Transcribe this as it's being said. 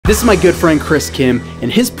This is my good friend Chris Kim,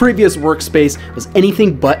 and his previous workspace was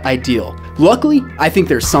anything but ideal. Luckily, I think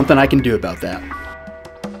there's something I can do about that.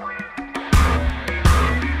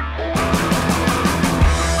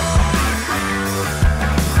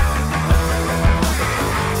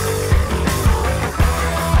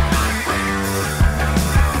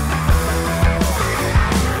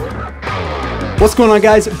 What's going on,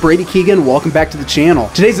 guys? Brady Keegan, welcome back to the channel.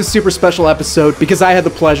 Today's a super special episode because I had the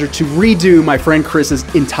pleasure to redo my friend Chris's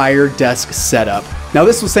entire desk setup. Now,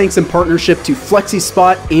 this was thanks in partnership to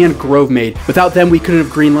FlexiSpot and Grovemade. Without them, we couldn't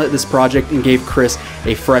have greenlit this project and gave Chris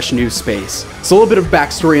a fresh new space. So a little bit of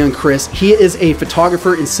backstory on Chris. He is a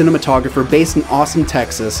photographer and cinematographer based in Austin,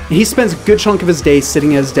 Texas, and he spends a good chunk of his day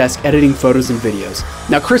sitting at his desk editing photos and videos.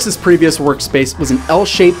 Now, Chris's previous workspace was an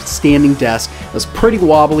L-shaped standing desk. It was pretty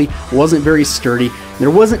wobbly, wasn't very sturdy, and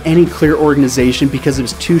there wasn't any clear organization because it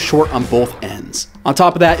was too short on both ends. On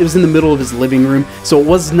top of that, it was in the middle of his living room, so it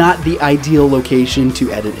was not the ideal location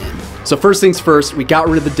to edit in. So first things first, we got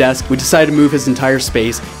rid of the desk. We decided to move his entire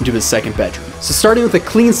space into his second bedroom. So starting with a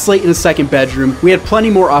clean slate in his second bedroom, we had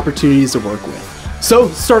plenty more opportunities to work with. So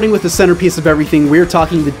starting with the centerpiece of everything, we're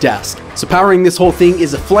talking the desk. So powering this whole thing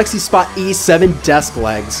is a FlexiSpot E7 desk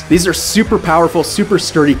legs. These are super powerful, super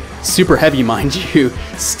sturdy, super heavy, mind you,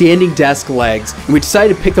 standing desk legs. And we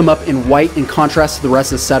decided to pick them up in white in contrast to the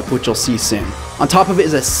rest of the setup, which you'll see soon. On top of it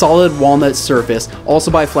is a solid walnut surface, also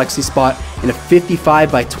by FlexiSpot, in a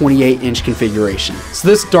 55 by 28 inch configuration. So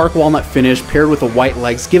this dark walnut finish paired with the white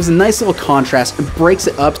legs gives a nice little contrast and breaks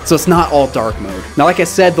it up so it's not all dark mode. Now, like I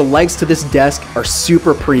said, the legs to this desk are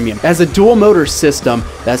super premium. It has a dual motor system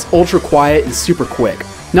that's ultra quiet and super quick.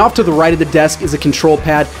 Now, off to the right of the desk is a control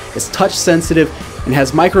pad. It's touch sensitive and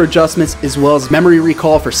has micro adjustments as well as memory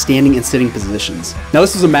recall for standing and sitting positions. Now,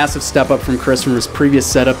 this was a massive step up from Chris from his previous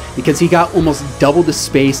setup because he got almost double the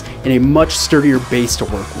space and a much sturdier base to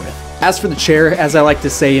work with. As for the chair, as I like to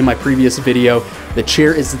say in my previous video, the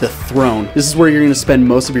chair is the throne. This is where you're going to spend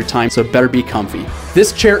most of your time, so it better be comfy.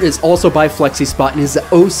 This chair is also by FlexiSpot and is the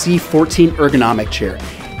OC14 Ergonomic Chair.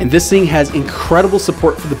 And this thing has incredible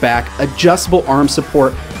support for the back, adjustable arm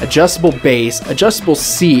support, adjustable base, adjustable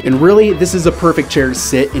seat, and really this is a perfect chair to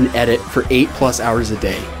sit and edit for 8+ hours a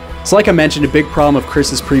day. So like I mentioned, a big problem of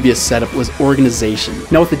Chris's previous setup was organization.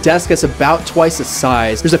 Now with the desk that's about twice the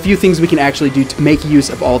size, there's a few things we can actually do to make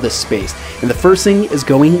use of all this space. And the first thing is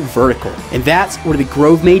going vertical. And that's where the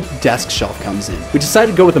Grovemade desk shelf comes in. We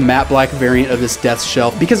decided to go with a matte black variant of this desk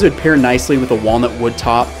shelf because it would pair nicely with a walnut wood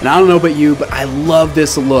top. And I don't know about you, but I love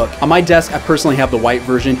this look. On my desk, I personally have the white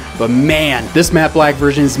version, but man, this matte black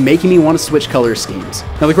version is making me want to switch color schemes.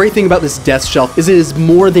 Now the great thing about this desk shelf is it is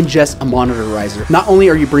more than just a monitor riser. Not only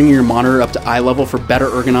are you bringing your monitor up to eye level for better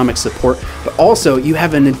ergonomic support, but also you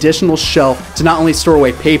have an additional shelf to not only store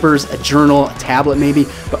away papers, a journal, a tablet maybe,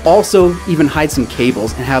 but also even hide some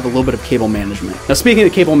cables and have a little bit of cable management. Now speaking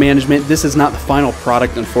of cable management, this is not the final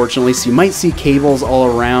product unfortunately, so you might see cables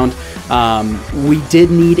all around. We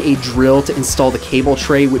did need a drill to install the cable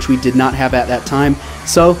tray, which we did not have at that time,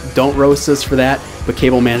 so don't roast us for that. But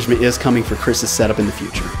cable management is coming for Chris's setup in the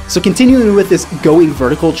future. So continuing with this going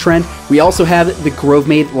vertical trend, we also have the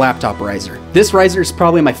Grovemade laptop riser. This riser is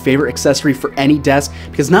probably my favorite accessory for any desk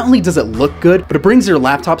because not only does it look good, but it brings your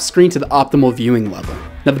laptop screen to the optimal viewing level.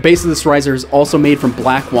 Now the base of this riser is also made from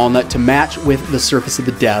black walnut to match with the surface of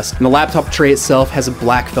the desk, and the laptop tray itself has a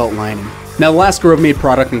black felt lining. Now the last Grovemade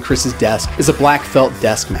product on Chris's desk is a black felt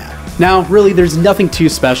desk mat. Now, really, there's nothing too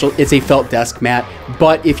special. It's a felt desk mat,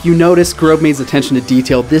 but if you notice Grovemade's attention to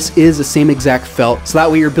detail, this is the same exact felt, so that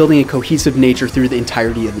way you're building a cohesive nature through the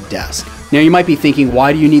entirety of the desk. Now, you might be thinking,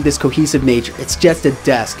 why do you need this cohesive nature? It's just a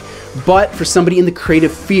desk. But for somebody in the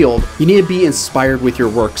creative field, you need to be inspired with your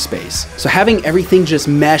workspace. So having everything just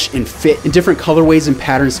mesh and fit in different colorways and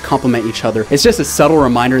patterns to complement each other, it's just a subtle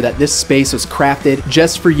reminder that this space was crafted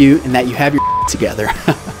just for you and that you have your together.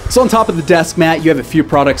 So on top of the desk mat, you have a few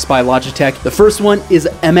products by Logitech. The first one is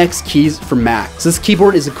MX keys for Mac. So this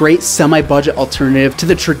keyboard is a great semi-budget alternative to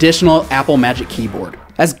the traditional Apple Magic Keyboard.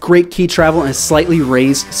 It has great key travel and is slightly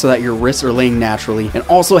raised so that your wrists are laying naturally, and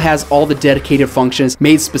also has all the dedicated functions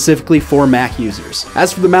made specifically for Mac users.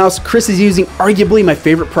 As for the mouse, Chris is using arguably my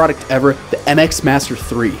favorite product ever, the MX Master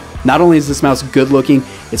 3. Not only is this mouse good looking,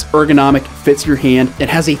 it's ergonomic, fits your hand, it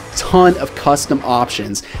has a ton of custom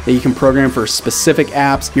options that you can program for specific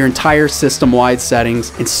apps, your entire system-wide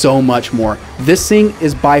settings, and so much more. This thing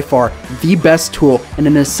is by far the best tool and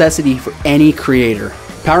a necessity for any creator.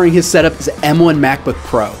 Powering his setup is an M1 MacBook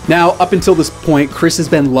Pro. Now, up until this point, Chris has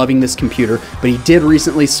been loving this computer, but he did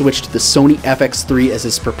recently switch to the Sony FX3 as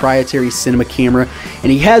his proprietary cinema camera,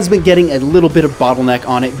 and he has been getting a little bit of bottleneck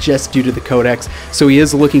on it just due to the codecs, so he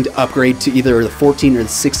is looking to upgrade to either the 14 or the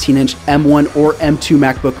 16-inch M1 or M2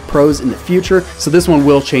 MacBook Pros in the future, so this one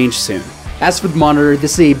will change soon. As for the monitor,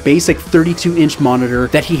 this is a basic 32-inch monitor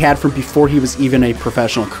that he had from before he was even a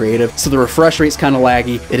professional creative, so the refresh rate's kind of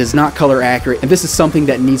laggy, it is not color accurate, and this is something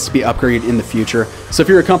that needs to be upgraded in the future. So if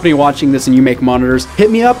you're a company watching this and you make monitors, hit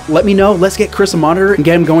me up, let me know, let's get Chris a monitor and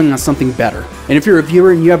get him going on something better. And if you're a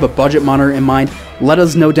viewer and you have a budget monitor in mind, let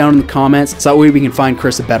us know down in the comments so that way we can find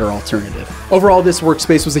Chris a better alternative. Overall, this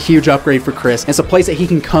workspace was a huge upgrade for Chris, and it's a place that he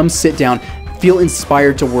can come sit down, feel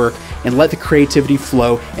inspired to work, and let the creativity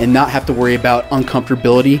flow and not have to worry about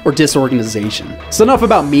uncomfortability or disorganization. So enough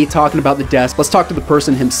about me talking about the desk, let's talk to the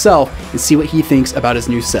person himself and see what he thinks about his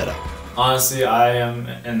new setup. Honestly, I am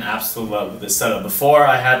in absolute love with this setup. Before,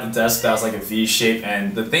 I had the desk that was like a V shape,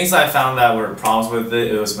 and the things that I found that were problems with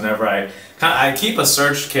it was whenever I keep a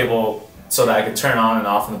surge cable so that I could turn on and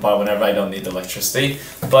off in the bottom whenever I don't need the electricity,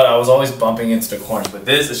 but I was always bumping into the corners. With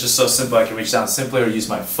this, it's just so simple. I can reach down simply or use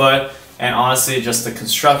my foot. And honestly, just the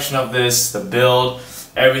construction of this, the build,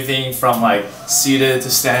 everything from like seated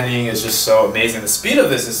to standing is just so amazing. The speed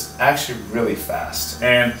of this is actually really fast.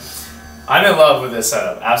 And I'm in love with this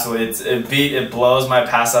setup, absolutely. It blows my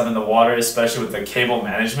pass up in the water, especially with the cable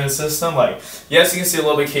management system. Like, yes, you can see a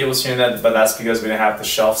little bit of cables here and there, but that's because we didn't have the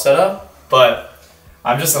shelf set up. But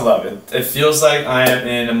I'm just in love. It feels like I am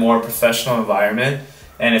in a more professional environment,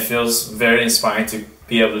 and it feels very inspiring to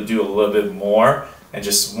be able to do a little bit more and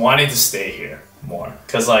just wanting to stay here more.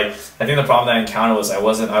 Because like, I think the problem that I encountered was I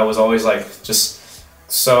was always like just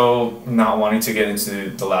so not wanting to get into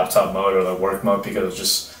the laptop mode or the work mode because of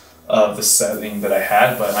just the setting that I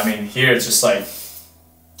had. But I mean, here it's just like,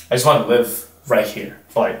 I just want to live right here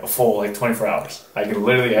for like a full like 24 hours. I can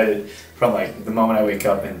literally edit from like the moment I wake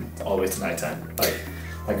up and all the way to nighttime. Like,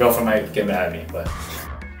 my girlfriend might get mad at me, but.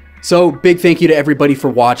 So big thank you to everybody for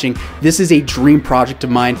watching. This is a dream project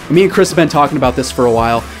of mine. Me and Chris have been talking about this for a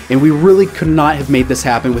while, and we really could not have made this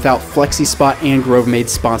happen without FlexiSpot and Grovemade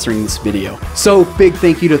sponsoring this video. So big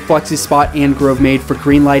thank you to FlexiSpot and Grovemade for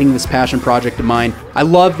greenlighting this passion project of mine. I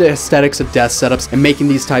love the aesthetics of desk setups and making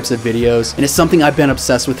these types of videos, and it's something I've been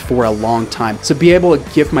obsessed with for a long time. So be able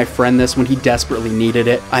to gift my friend this when he desperately needed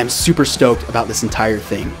it, I am super stoked about this entire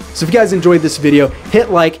thing. So if you guys enjoyed this video,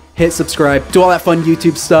 hit like, hit subscribe, do all that fun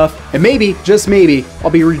YouTube stuff, and maybe, just maybe, I'll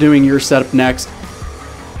be redoing your setup next.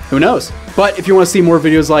 Who knows? But if you want to see more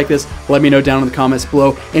videos like this, let me know down in the comments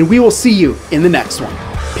below, and we will see you in the next one.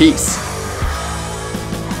 Peace.